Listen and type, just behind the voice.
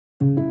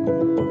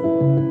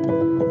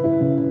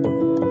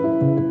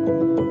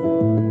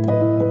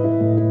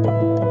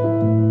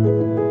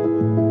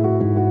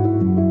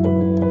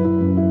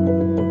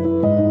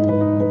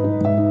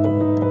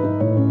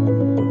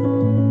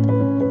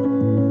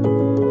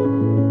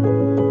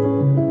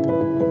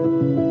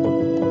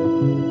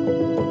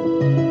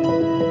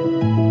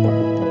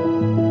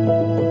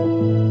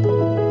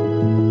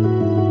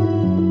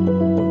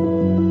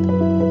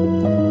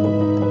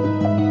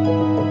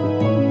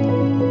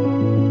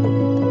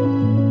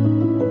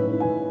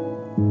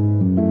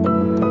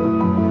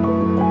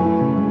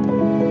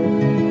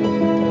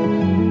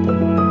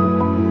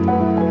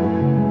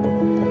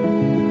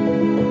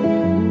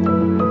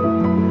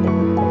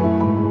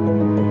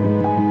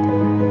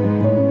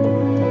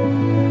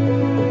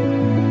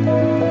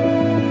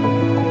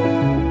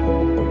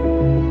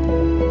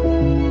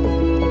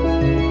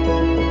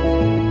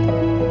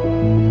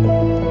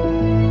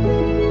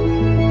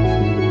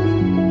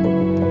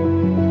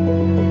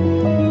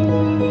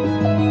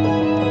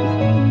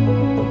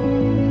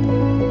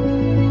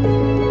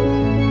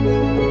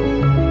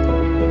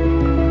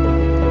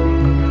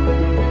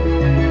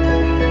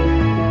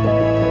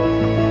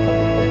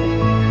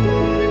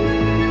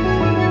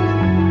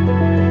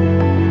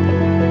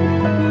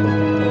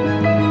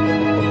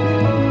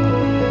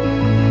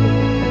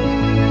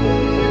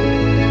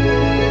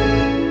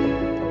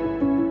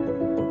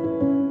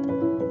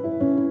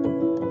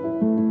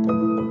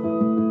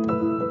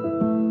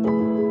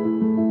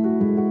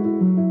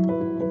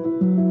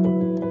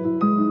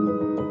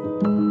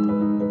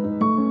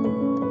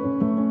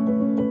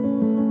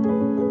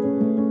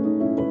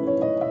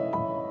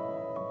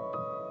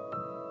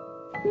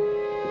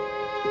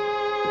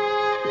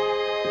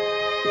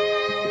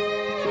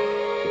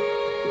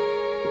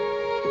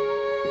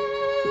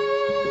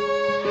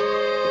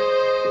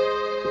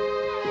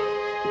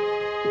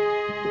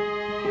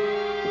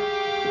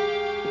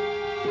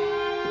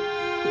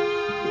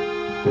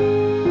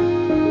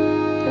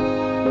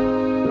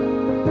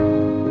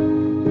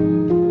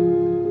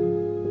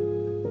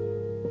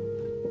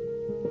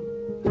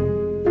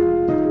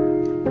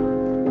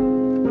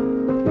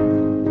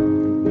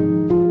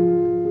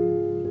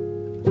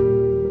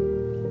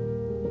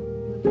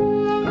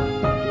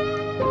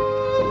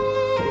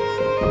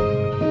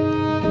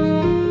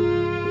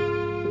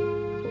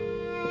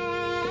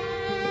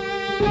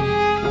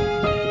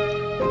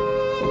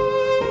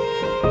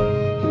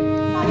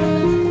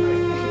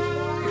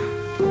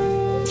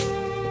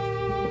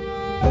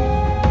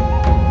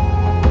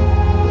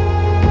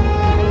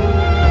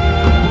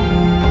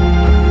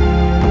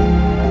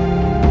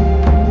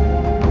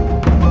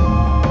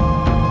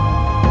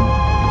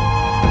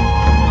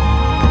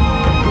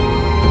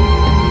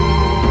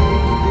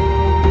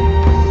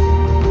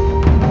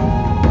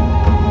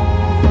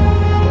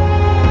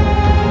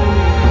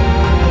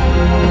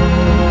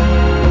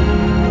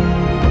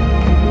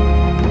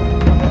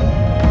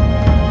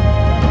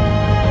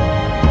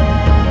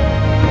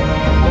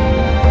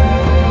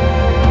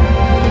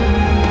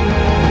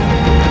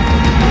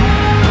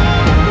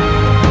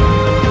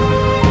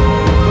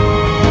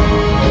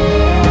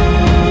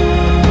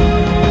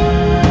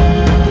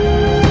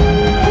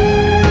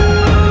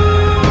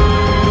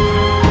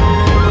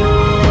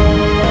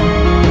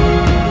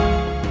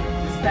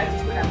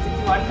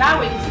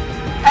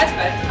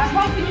husband, and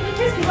one for you to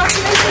kiss.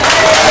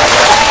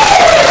 Congratulations.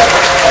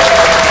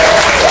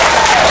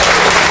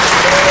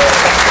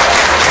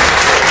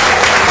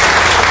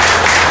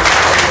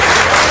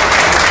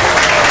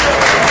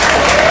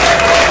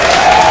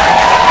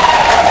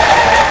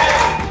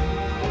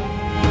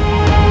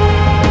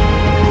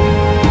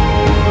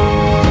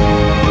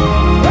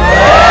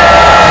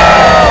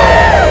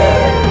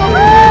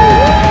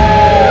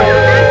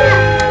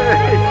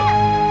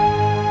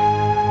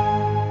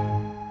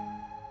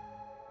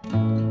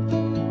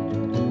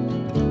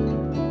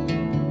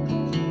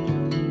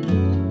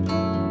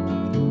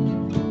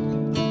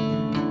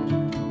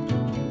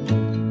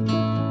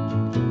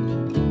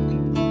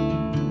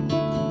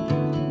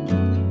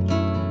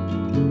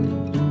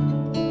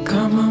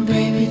 Come on,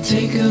 baby,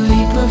 take a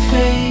leap of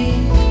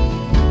faith.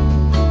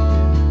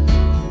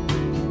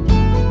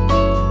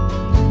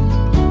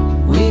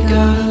 We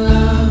got a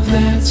love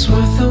that's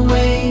worth the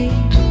wait.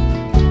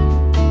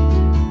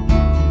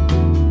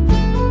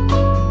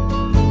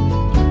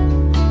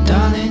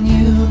 Darling,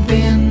 you've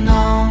been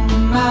on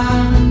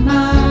my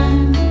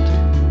mind.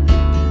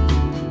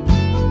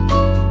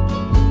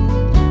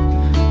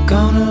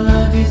 Gonna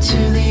love you to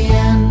the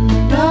end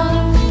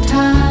of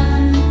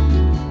time.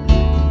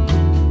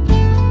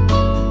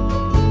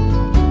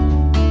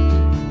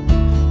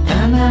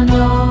 I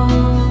know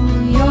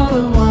you're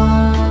the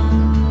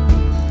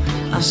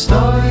one. Our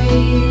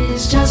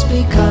story's just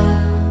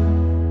begun.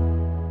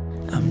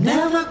 I'm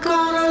never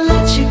gonna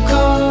let you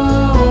go.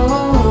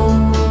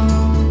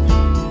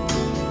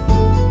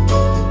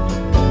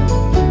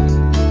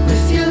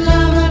 With your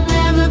love I'd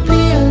never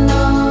be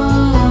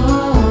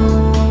alone.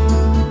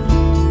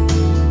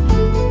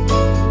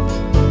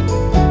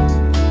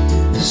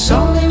 There's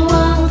only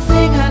one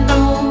thing I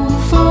know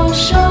for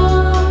sure.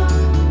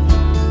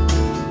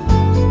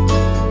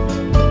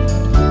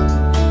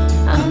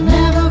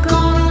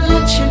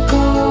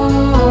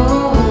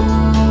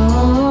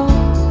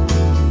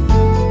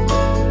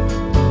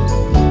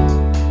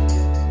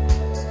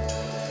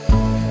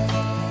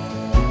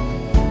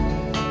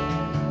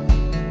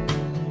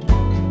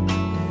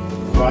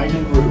 Bride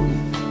and groom,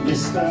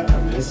 Mr.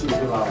 and Mrs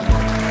Larners.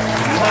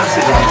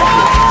 Massive round of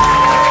applause.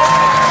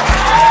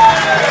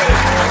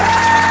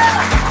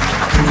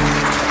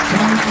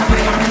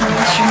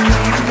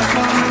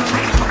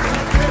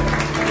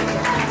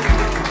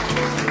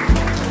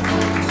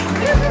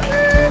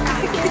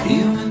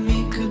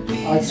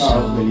 I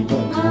can't really go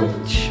into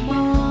words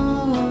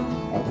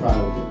how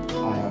proud I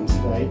am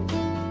today.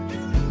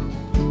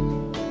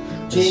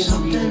 James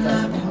really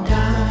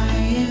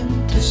dying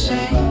to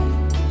say.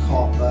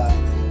 Copper,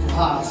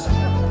 pass,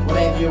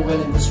 whatever you're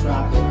willing to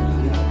scrap it.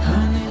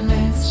 Honey,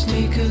 let's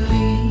take a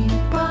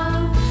leap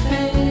of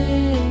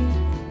faith.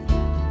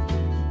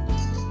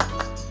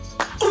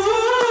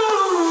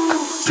 Ooh,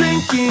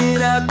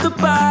 drinking at the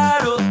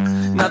bottle,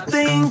 not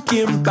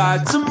thinking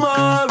about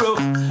tomorrow.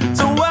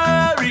 Don't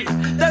worry,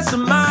 that's a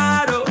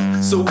motto,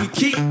 so we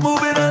keep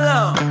moving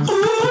along.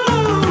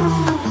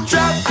 Ooh,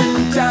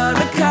 dropping down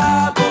to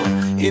Cabo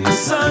in the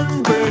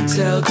sunburnt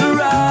El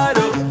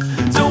Dorado.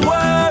 Don't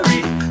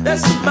worry,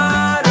 that's the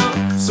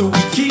motto, so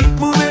we keep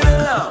moving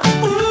along.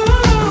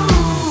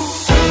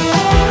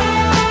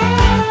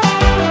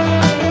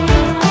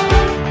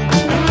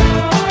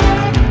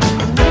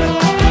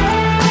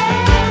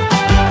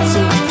 So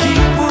we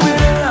keep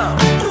moving along.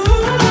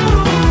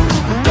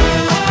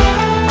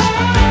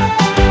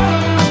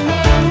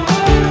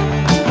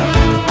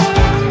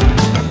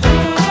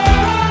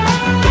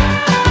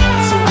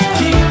 So we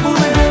keep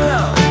moving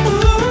along.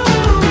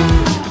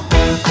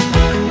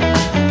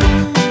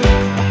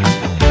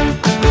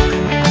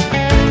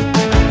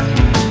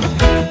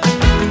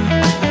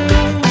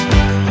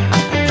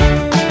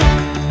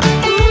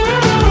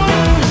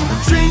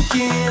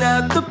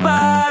 The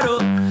bottle,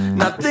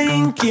 not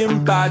thinking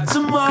about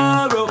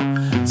tomorrow.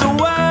 Don't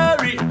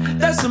worry,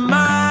 that's a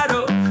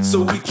motto,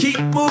 so we keep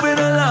moving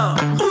along.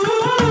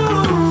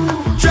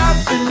 Ooh,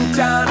 dropping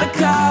down to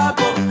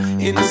Cabo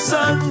in the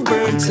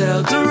sunburnt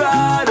El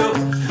Dorado.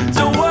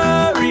 Don't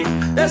worry,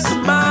 that's a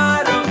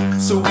motto,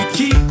 so we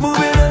keep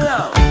moving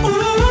along.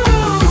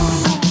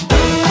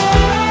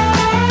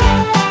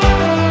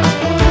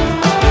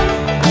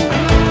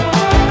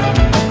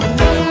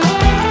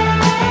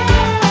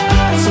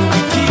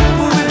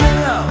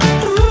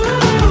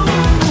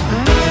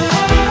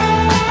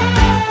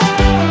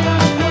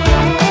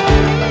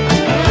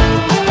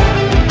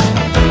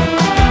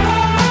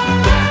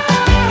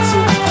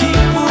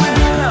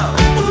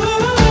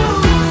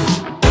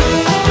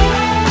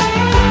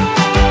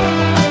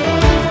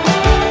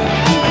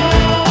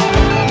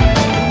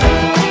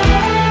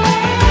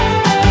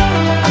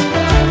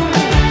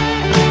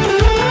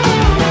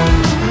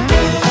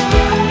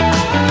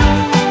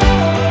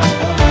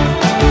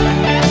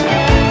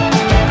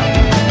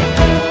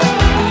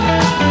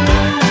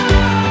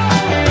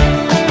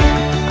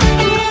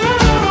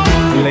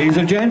 Ladies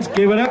and gents,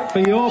 give it up for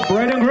your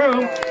bride and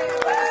groom.